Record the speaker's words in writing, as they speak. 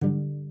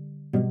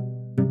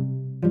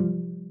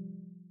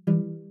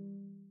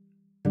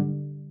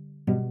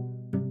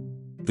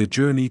The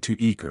Journey to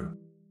Ekur.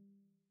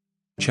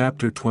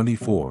 Chapter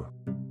 24.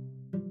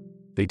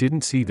 They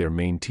didn't see their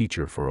main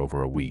teacher for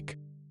over a week.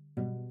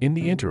 In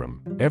the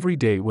interim, every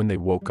day when they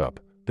woke up,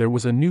 there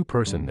was a new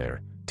person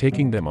there,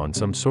 taking them on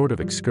some sort of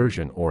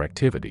excursion or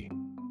activity.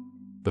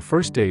 The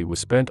first day was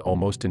spent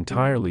almost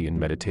entirely in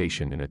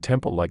meditation in a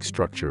temple-like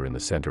structure in the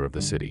center of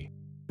the city.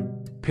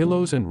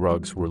 Pillows and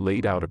rugs were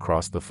laid out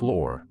across the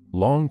floor,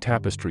 long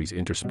tapestries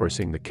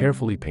interspersing the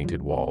carefully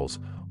painted walls,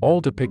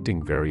 all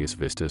depicting various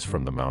vistas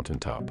from the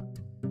mountaintop.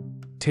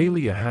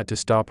 Talia had to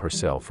stop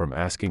herself from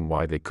asking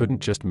why they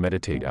couldn't just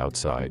meditate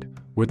outside,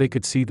 where they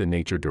could see the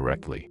nature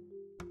directly.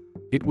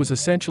 It was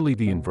essentially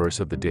the inverse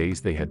of the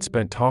days they had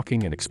spent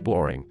talking and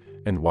exploring,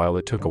 and while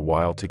it took a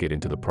while to get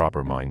into the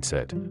proper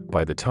mindset,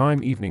 by the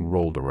time evening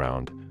rolled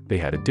around, they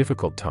had a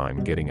difficult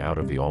time getting out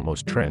of the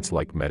almost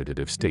trance-like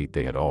meditative state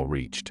they had all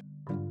reached.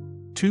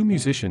 Two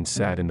musicians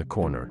sat in the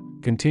corner,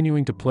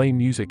 continuing to play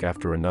music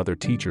after another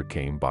teacher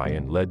came by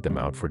and led them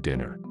out for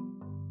dinner.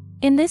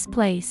 In this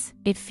place,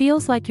 it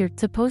feels like you're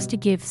supposed to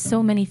give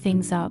so many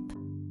things up.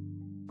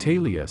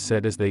 Talia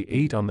said as they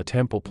ate on the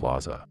temple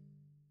plaza.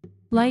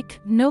 Like,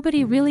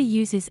 nobody really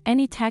uses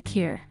any tech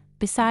here,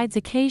 besides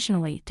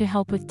occasionally to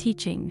help with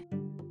teaching.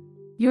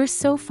 You're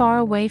so far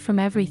away from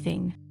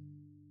everything.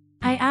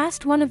 I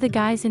asked one of the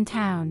guys in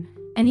town,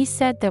 and he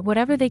said that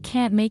whatever they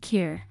can't make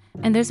here,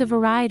 and there's a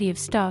variety of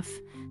stuff,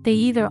 they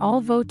either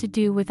all vote to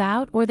do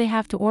without or they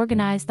have to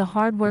organize the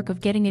hard work of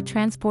getting it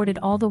transported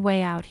all the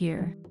way out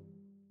here.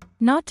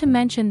 Not to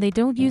mention they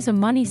don't use a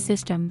money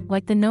system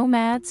like the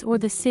nomads or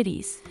the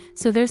cities,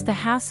 so there's the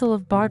hassle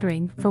of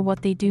bartering for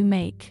what they do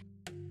make.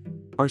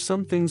 Are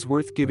some things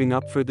worth giving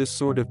up for this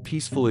sort of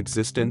peaceful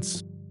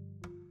existence?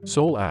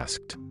 Sol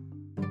asked.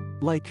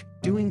 Like,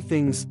 doing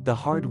things the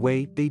hard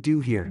way they do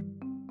here.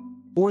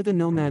 Or the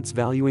nomads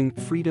valuing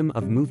freedom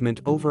of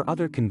movement over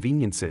other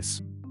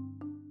conveniences.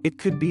 It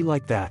could be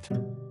like that.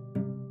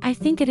 I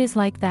think it is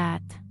like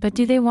that, but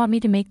do they want me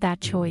to make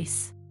that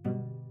choice?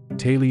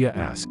 Talia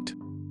asked.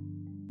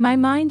 My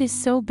mind is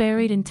so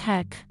buried in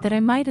tech that I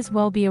might as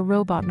well be a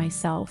robot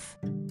myself.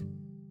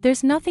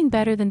 There's nothing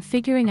better than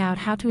figuring out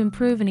how to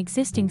improve an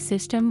existing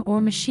system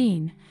or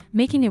machine,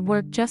 making it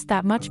work just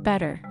that much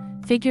better,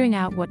 figuring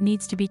out what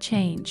needs to be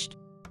changed.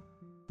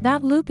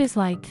 That loop is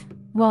like,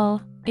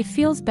 well, it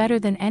feels better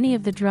than any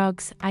of the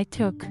drugs I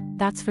took,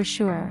 that's for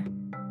sure.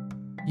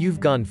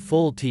 You've gone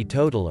full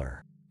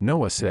teetotaler,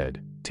 Noah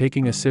said,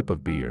 taking a sip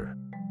of beer.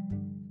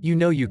 You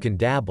know you can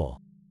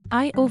dabble.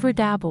 I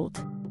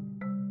overdabbled.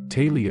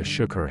 Talia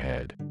shook her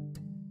head.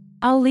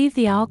 I'll leave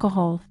the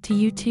alcohol to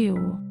you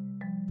too.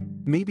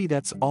 Maybe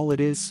that's all it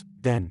is,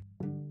 then.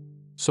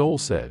 Sol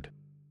said.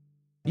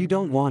 You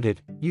don't want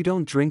it, you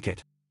don't drink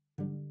it.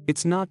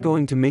 It's not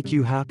going to make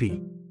you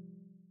happy.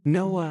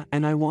 Noah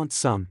and I want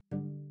some.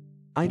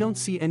 I don't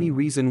see any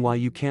reason why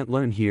you can't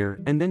learn here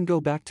and then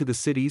go back to the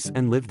cities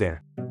and live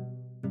there.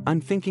 I'm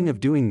thinking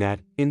of doing that,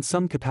 in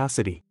some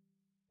capacity.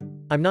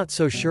 I'm not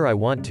so sure I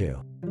want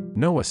to.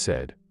 Noah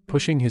said,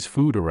 pushing his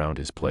food around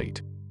his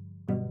plate.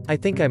 I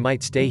think I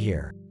might stay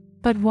here.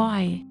 But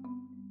why?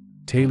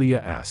 Talia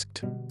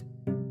asked.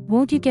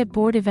 Won't you get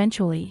bored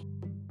eventually?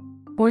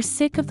 Or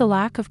sick of the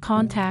lack of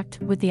contact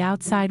with the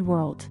outside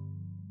world?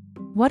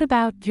 What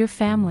about your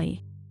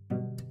family?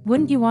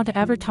 Wouldn't you want to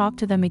ever talk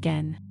to them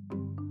again?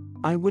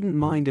 I wouldn't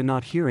mind a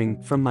not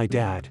hearing from my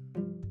dad.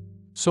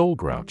 Sol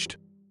grouched.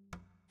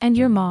 And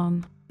your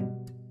mom?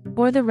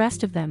 Or the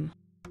rest of them?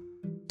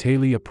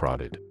 Talia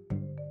prodded.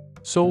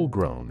 Sol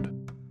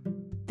groaned.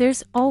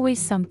 There's always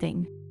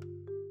something.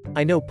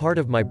 I know part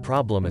of my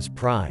problem is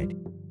pride.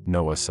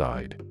 Noah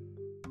sighed.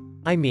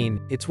 I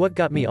mean, it's what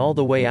got me all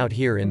the way out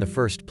here in the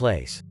first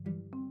place.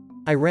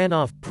 I ran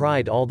off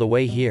pride all the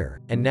way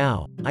here, and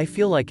now, I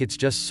feel like it's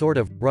just sort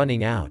of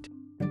running out.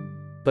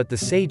 But the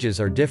sages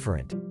are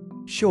different.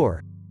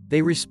 Sure,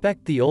 they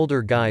respect the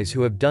older guys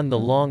who have done the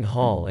long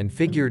haul and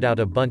figured out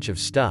a bunch of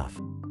stuff,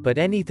 but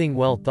anything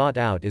well thought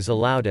out is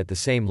allowed at the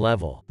same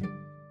level.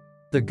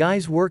 The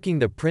guys working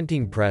the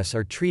printing press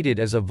are treated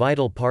as a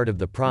vital part of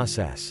the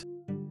process.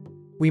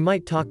 We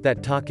might talk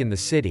that talk in the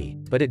city,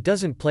 but it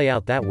doesn't play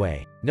out that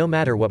way, no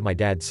matter what my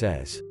dad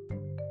says.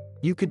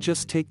 You could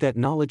just take that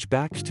knowledge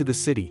back to the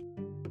city.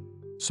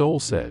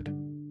 Sol said.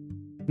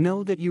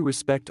 Know that you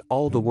respect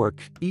all the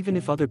work, even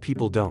if other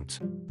people don't.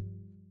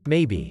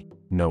 Maybe.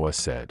 Noah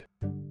said.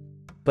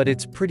 But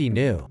it's pretty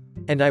new.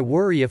 And I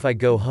worry if I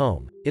go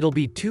home, it'll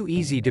be too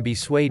easy to be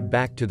swayed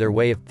back to their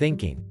way of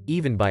thinking,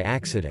 even by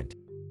accident.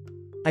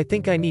 I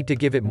think I need to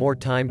give it more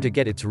time to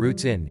get its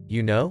roots in,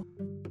 you know?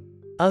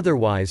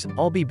 Otherwise,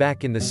 I'll be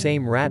back in the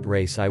same rat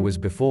race I was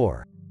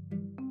before.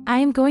 I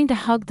am going to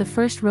hug the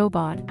first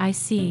robot I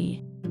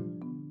see.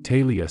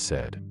 Talia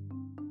said.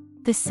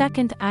 The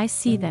second I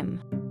see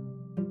them.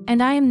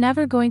 And I am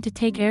never going to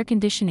take air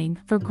conditioning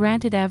for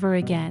granted ever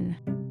again.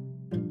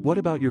 What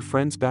about your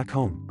friends back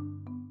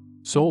home?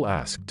 Sol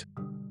asked.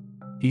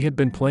 He had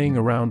been playing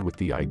around with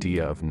the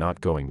idea of not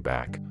going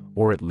back,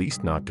 or at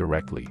least not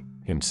directly,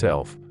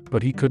 himself,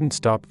 but he couldn't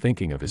stop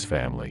thinking of his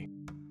family.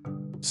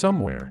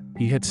 Somewhere,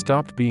 he had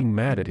stopped being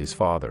mad at his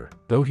father,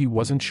 though he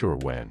wasn't sure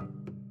when.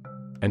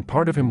 And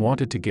part of him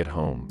wanted to get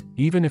home,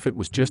 even if it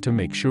was just to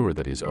make sure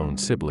that his own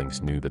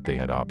siblings knew that they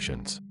had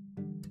options.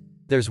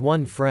 There's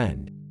one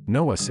friend.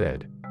 Noah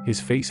said, his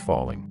face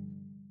falling.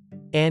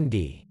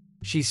 Andy.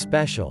 She's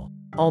special.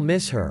 I'll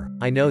miss her,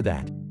 I know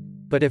that.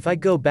 But if I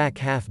go back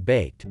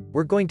half-baked,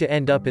 we're going to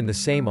end up in the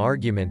same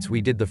arguments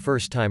we did the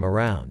first time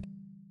around.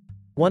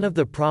 One of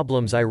the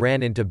problems I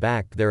ran into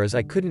back there is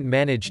I couldn't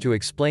manage to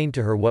explain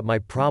to her what my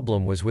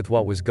problem was with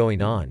what was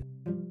going on.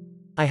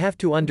 I have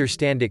to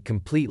understand it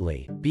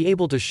completely, be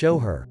able to show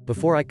her,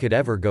 before I could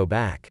ever go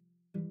back.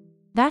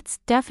 That's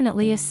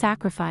definitely a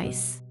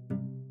sacrifice.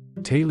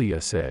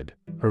 Talia said,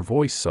 her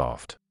voice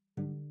soft.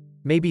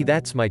 Maybe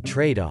that's my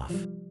trade-off.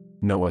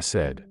 Noah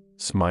said,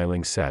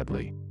 smiling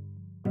sadly.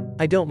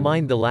 I don't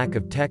mind the lack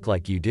of tech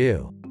like you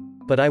do.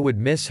 But I would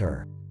miss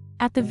her.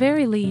 At the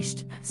very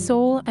least,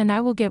 Soul and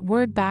I will get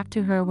word back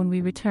to her when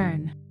we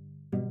return.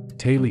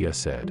 Talia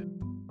said.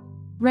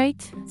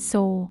 Right,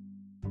 Soul?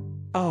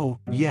 Oh,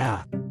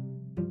 yeah.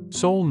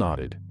 Soul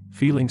nodded,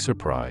 feeling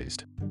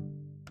surprised.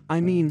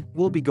 I mean,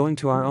 we'll be going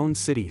to our own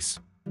cities.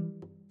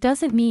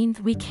 Doesn't mean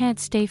we can't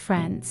stay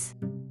friends.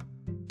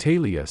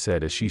 Talia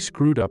said as she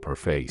screwed up her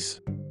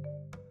face.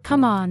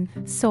 Come on,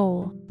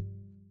 Soul.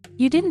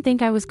 You didn't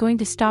think I was going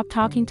to stop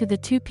talking to the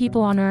two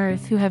people on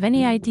Earth who have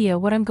any idea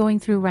what I'm going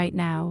through right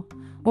now,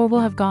 or will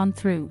have gone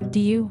through, do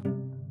you?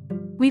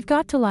 We've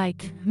got to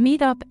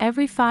meet up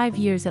every 5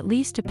 years at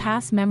least to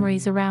pass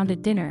memories around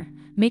at dinner,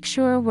 make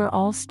sure we're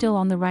all still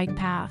on the right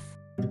path.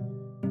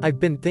 I've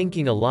been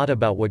thinking a lot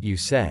about what you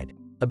said,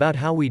 about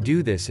how we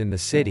do this in the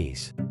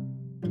cities.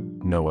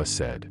 Noah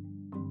said.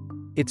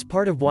 It's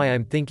part of why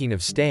I'm thinking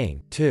of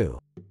staying, too.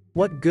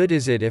 What good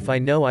is it if I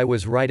know I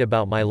was right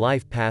about my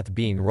life path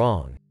being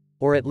wrong?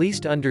 Or at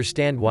least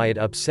understand why it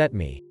upset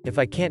me, if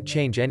I can't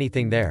change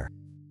anything there?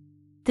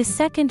 The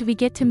second we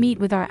get to meet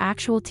with our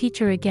actual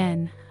teacher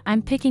again,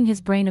 I'm picking his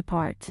brain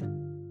apart.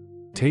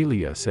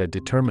 Talia said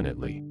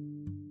determinedly.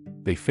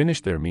 They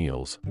finished their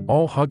meals,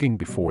 all hugging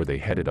before they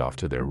headed off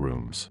to their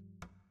rooms.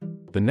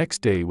 The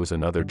next day was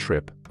another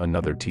trip,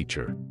 another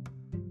teacher.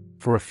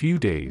 For a few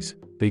days,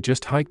 they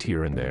just hiked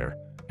here and there,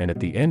 and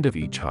at the end of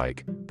each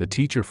hike, the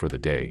teacher for the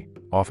day,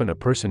 often a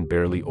person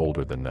barely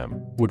older than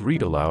them, would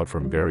read aloud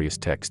from various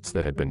texts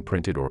that had been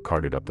printed or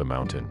carted up the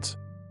mountains.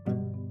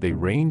 They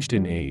ranged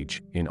in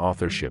age, in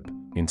authorship,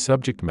 in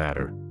subject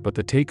matter, but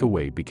the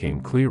takeaway became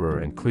clearer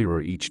and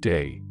clearer each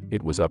day.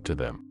 It was up to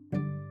them.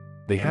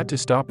 They had to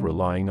stop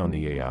relying on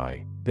the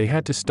AI, they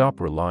had to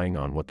stop relying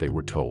on what they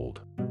were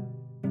told.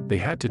 They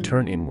had to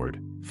turn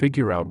inward,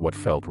 figure out what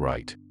felt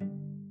right.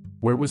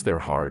 Where was their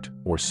heart,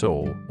 or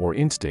soul, or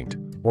instinct,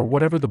 or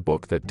whatever the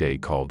book that day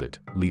called it,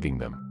 leading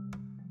them?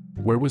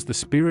 Where was the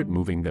spirit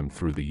moving them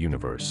through the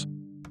universe?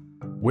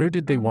 Where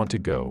did they want to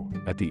go,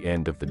 at the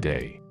end of the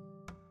day?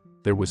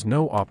 There was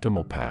no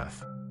optimal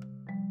path.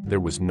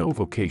 There was no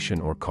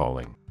vocation or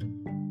calling.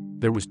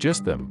 There was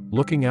just them,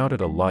 looking out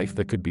at a life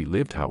that could be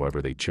lived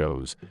however they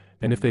chose,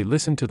 and if they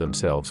listened to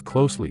themselves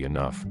closely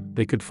enough,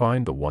 they could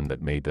find the one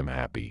that made them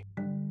happy.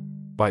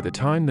 By the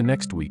time the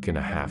next week and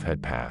a half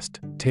had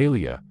passed,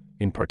 Talia,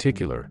 in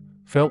particular,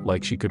 felt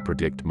like she could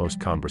predict most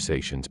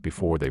conversations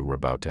before they were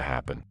about to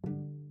happen.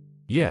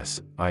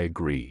 Yes, I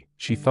agree,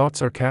 she thought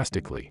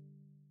sarcastically.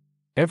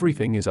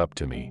 Everything is up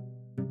to me.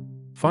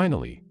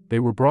 Finally, they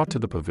were brought to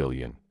the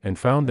pavilion, and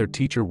found their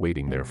teacher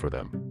waiting there for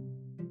them.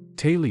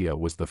 Talia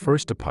was the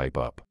first to pipe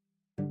up.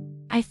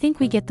 I think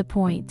we get the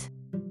point.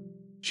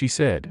 She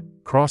said,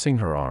 crossing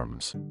her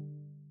arms.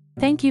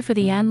 Thank you for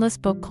the endless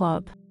book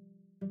club.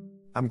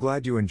 I'm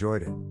glad you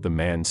enjoyed it. The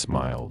man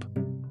smiled.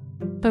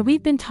 But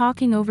we've been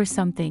talking over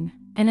something,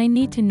 and I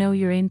need to know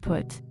your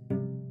input.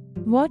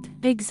 What,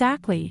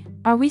 exactly,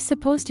 are we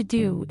supposed to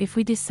do if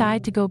we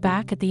decide to go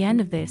back at the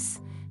end of this,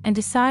 and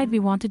decide we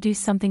want to do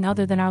something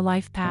other than our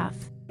life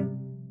path?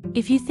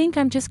 If you think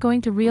I'm just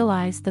going to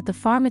realize that the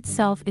farm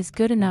itself is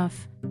good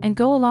enough, and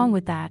go along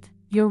with that,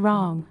 you're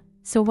wrong.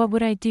 So what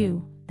would I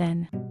do,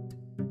 then?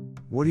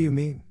 What do you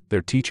mean?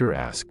 Their teacher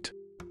asked.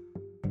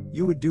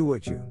 You would do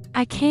what you...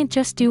 I can't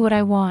just do what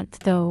I want,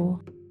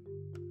 though.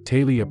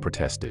 Talia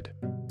protested.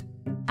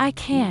 I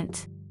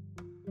can't.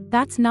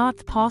 That's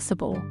not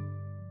possible.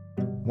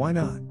 Why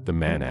not? The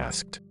man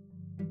asked.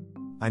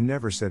 I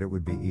never said it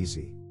would be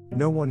easy.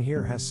 No one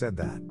here has said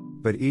that.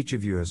 But each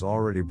of you has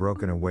already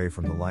broken away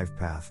from the life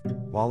path,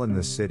 while in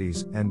the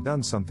cities, and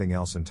done something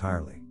else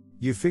entirely.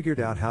 You figured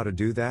out how to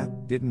do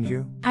that, didn't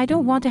you? I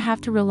don't want to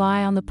have to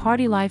rely on the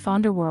party life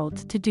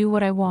underworld to do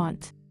what I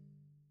want.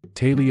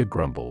 Talia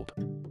grumbled.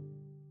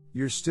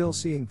 You're still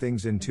seeing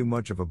things in too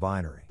much of a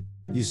binary.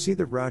 You see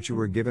the route you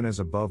were given as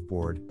above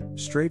board,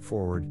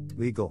 straightforward,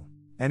 legal.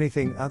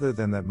 Anything other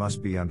than that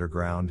must be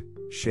underground,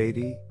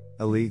 shady,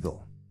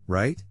 illegal.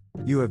 Right?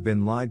 You have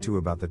been lied to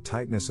about the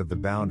tightness of the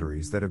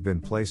boundaries that have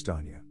been placed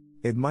on you.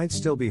 It might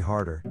still be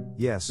harder,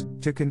 yes,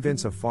 to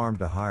convince a farm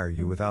to hire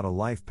you without a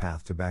life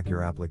path to back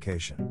your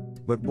application.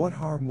 But what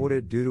harm would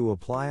it do to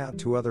apply out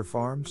to other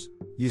farms?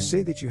 You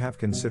say that you have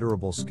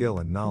considerable skill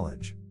and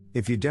knowledge.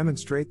 If you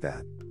demonstrate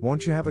that,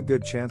 won't you have a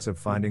good chance of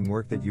finding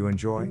work that you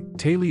enjoy?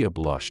 Talia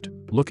blushed,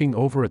 looking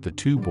over at the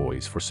two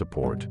boys for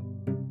support.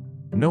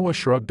 Noah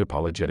shrugged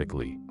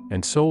apologetically,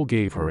 and Sol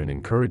gave her an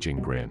encouraging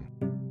grin.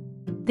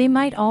 They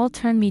might all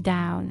turn me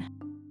down.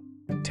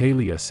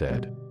 Talia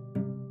said.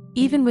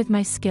 Even with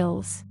my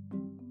skills.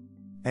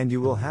 And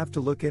you will have to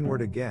look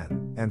inward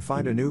again, and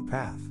find a new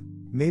path.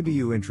 Maybe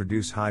you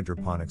introduce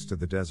hydroponics to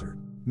the desert.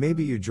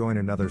 Maybe you join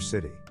another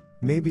city.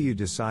 Maybe you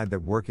decide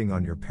that working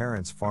on your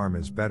parents' farm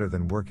is better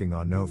than working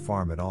on no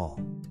farm at all.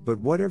 But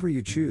whatever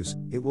you choose,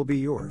 it will be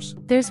yours.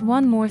 There's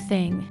one more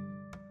thing.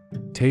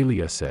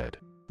 Talia said.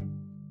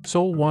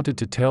 Sol wanted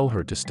to tell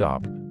her to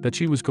stop, that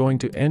she was going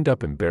to end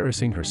up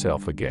embarrassing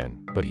herself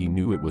again, but he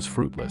knew it was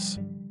fruitless.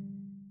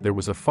 There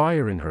was a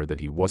fire in her that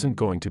he wasn't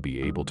going to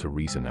be able to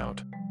reason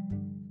out.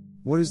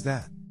 What is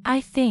that?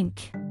 I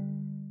think.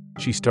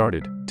 She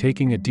started,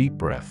 taking a deep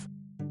breath.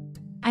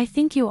 I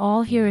think you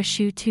all hear a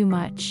shoe too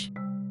much.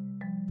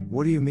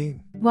 What do you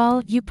mean?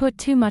 Well, you put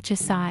too much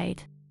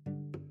aside.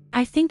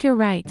 I think you're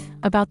right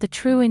about the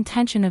true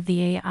intention of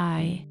the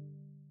AI.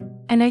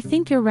 And I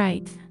think you're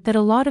right that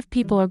a lot of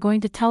people are going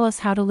to tell us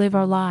how to live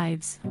our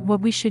lives, what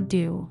we should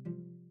do.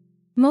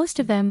 Most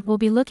of them will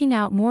be looking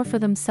out more for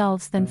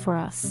themselves than for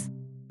us.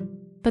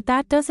 But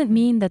that doesn't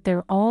mean that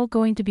they're all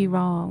going to be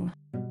wrong.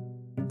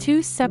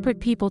 Two separate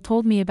people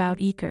told me about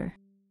Ekur.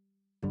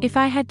 If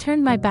I had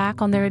turned my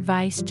back on their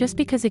advice just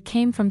because it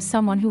came from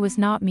someone who was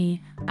not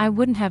me, I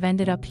wouldn't have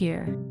ended up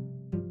here.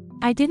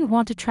 I didn't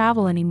want to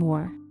travel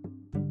anymore.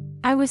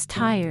 I was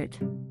tired.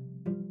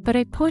 But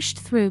I pushed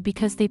through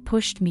because they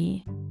pushed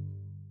me.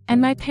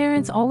 And my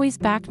parents always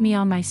backed me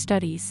on my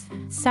studies,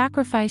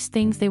 sacrificed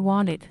things they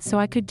wanted so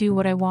I could do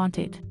what I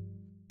wanted.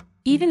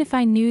 Even if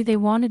I knew they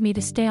wanted me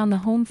to stay on the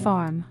home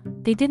farm,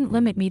 they didn't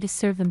limit me to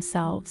serve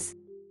themselves.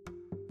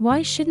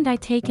 Why shouldn't I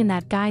take in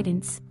that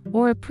guidance,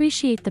 or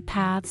appreciate the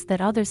paths that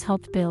others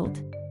helped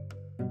build?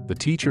 The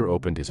teacher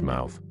opened his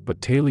mouth,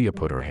 but Talia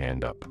put her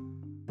hand up.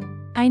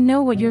 I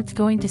know what you're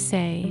going to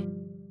say.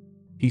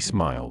 He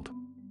smiled.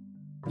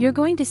 You're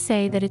going to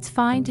say that it's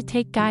fine to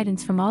take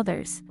guidance from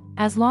others,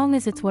 as long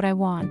as it's what I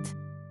want.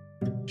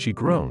 She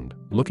groaned,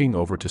 looking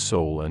over to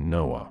Sol and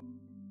Noah.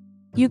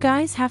 You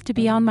guys have to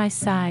be on my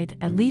side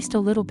at least a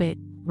little bit,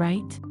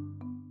 right?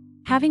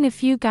 Having a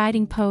few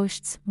guiding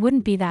posts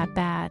wouldn't be that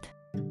bad.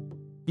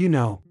 You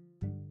know,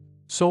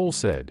 Sol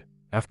said,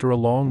 after a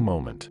long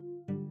moment.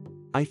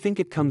 I think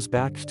it comes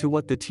back to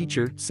what the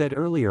teacher said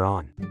earlier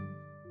on.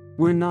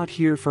 We're not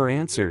here for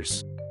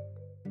answers.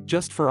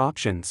 Just for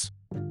options.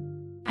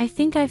 I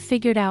think I've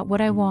figured out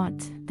what I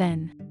want,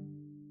 then.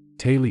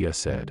 Talia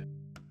said.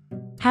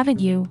 Haven't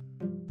you?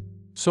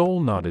 Sol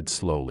nodded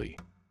slowly.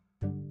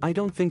 I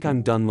don't think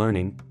I'm done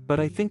learning, but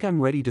I think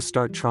I'm ready to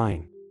start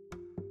trying.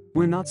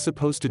 We're not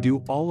supposed to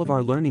do all of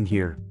our learning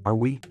here, are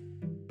we?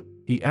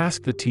 He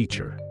asked the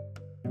teacher.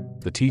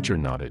 The teacher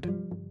nodded.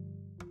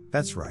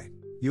 That's right.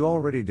 You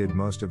already did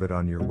most of it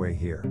on your way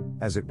here.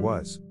 As it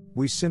was,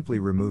 we simply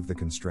removed the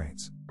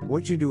constraints.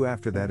 What you do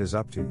after that is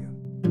up to you.